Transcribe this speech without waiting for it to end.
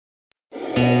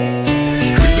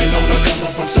Creeping on the come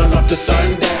up from sun up to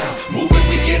sundown. Moving,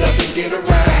 we get up and get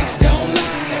around. Facts don't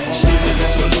lie. Snoozing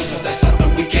is for losers, that's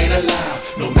something we can't allow.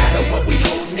 No matter what, we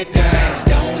holding it down. Facts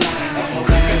don't lie.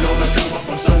 Creeping on the come up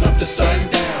from sun up to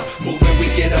sundown. Moving, we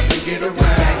get up and get around.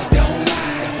 Facts don't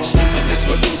lie. Snoozing is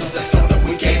for losers, that's something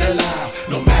we can't allow.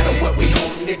 No matter what, we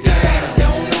holding it down. Facts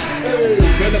don't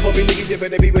lie. Run up on me, nigga, you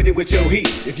better be ready with your heat.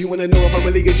 If you wanna know if I'm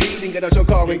really a G, then get out your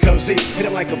car and come see. Hit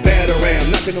him like a batter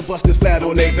ram, not gonna bust this flat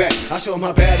on they back. I show him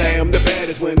how bad I am, the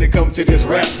baddest when it comes to this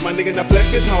rap. My nigga, now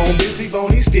flesh is home, busy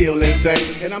bone, he's still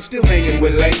insane. And I'm still hanging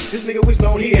with Lane. This nigga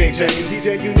wishbone, he ain't changed.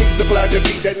 DJ U-Neek supplied the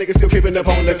beat, that nigga still creeping up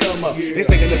on the come up. They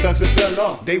saying the thugs is fell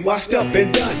off, they washed up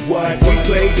and done. What? We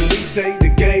played and we say the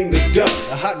game is done.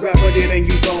 A hot rapper that ain't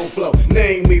use bone flow,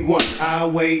 name me one,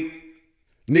 I'll wait.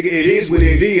 Nigga, it is what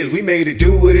it is, we made it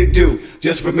do what it do.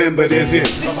 Just remember this here.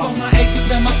 This for my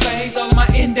aces and my spades, all of my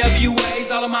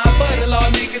NWAs, all of my butter law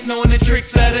niggas knowing the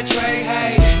tricks of the trade.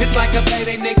 Hey, it's like a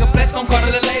payday nigga, flex gon' call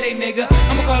it a lady nigga.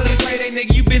 I'ma call it a grade A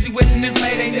nigga, you busy wishing this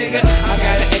mayday nigga. I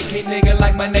got an AK nigga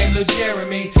like my name Lil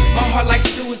Jeremy. My heart like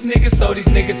Stewart's niggas, so these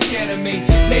niggas scared of me.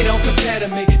 They don't compare to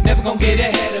me, never gon' get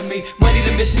ahead of me. Money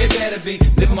the mission, it better be,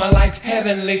 living my life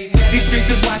heavenly. These streets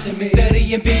is watching me,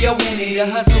 studying B.O.N.E. The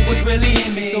hustle was really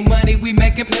in me. So money we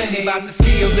making plenty, about the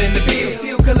skills and the bills,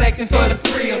 still collecting for the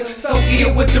thrills. So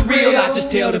ill with the real, I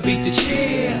just tell the beat to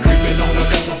chill. Creeping on the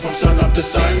come up from sun up to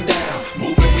sundown.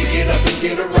 Moving, we get up and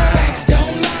get around. Facts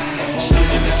don't lie.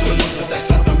 Snoozing is for losers, that's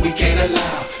something we can't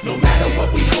allow. No matter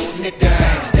what, we holding it down.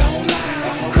 Facts don't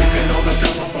lie. Creeping on the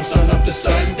come up from sun up to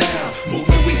sundown.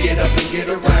 Moving, we get up and get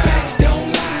around. Facts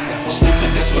don't lie.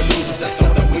 Snoozing is for losers, that's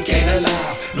something we can't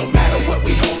allow. No matter what,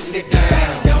 we holding it down.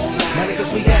 Facts don't lie. My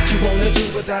niggas, we got you on the do,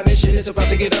 but our mission is about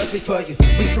to get ugly for you.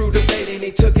 We threw the bait and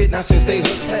they took it, now since they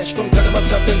hook flesh, gon' cut them up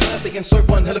something lovely and serve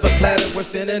one hell of a platter. Worse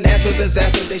than a natural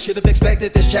disaster, they should have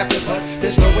expected this chapter, but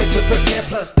there's no way to prepare.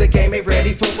 Plus, the game ain't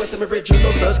ready for what them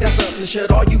original thugs got something to shut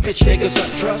all you bitch niggas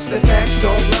up. Trust the facts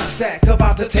don't lie, stack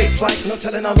about to take flight. No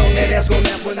telling how long that ass gon'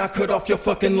 nap when I cut off your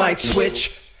fucking light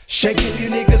switch. Shaking you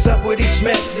niggas up with each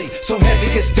medley, so heavy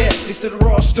it's deadly, to the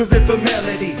roster rip a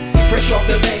melody. Fresh off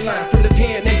the main line, from the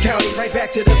pen and county, right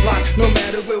back to the block. No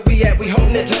matter where we at, we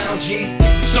holding it down, G.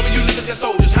 Some of you niggas got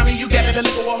soldiers, how many you got at the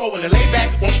liquor or hoe and lay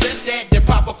back, won't stress that, then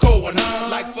pop a cold one, huh?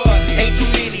 Like fuck, ain't too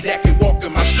many that can walk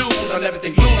in my shoes. I'll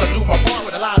everything glued, I do my part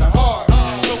with a lot of heart.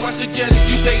 So I suggest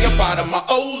you stay up out of my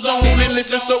ozone and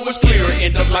listen so it's clear.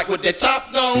 End up like with that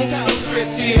top gone. No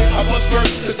threats here, I bust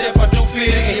first, cause death I do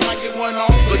fear. And you might get one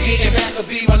on, but getting back will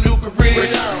be my new career.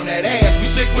 Retire on that ass, we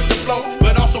sick with the flow,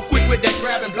 but also quick with that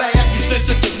grab and blast. You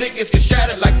sensitive niggas get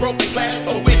shattered like broken glass.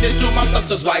 A witness to my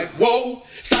thugs like, whoa.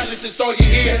 Silence is all you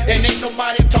hear, and ain't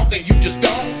nobody talking, you just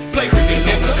gone. Play with me,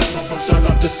 nigga. Come up from sun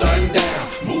up to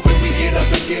sundown. Moving, we get up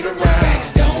and get around.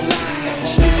 Facts don't lie.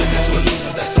 Snoozing is for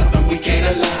losers, that's something we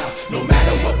can't allow. No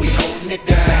matter what, we holding it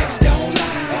down.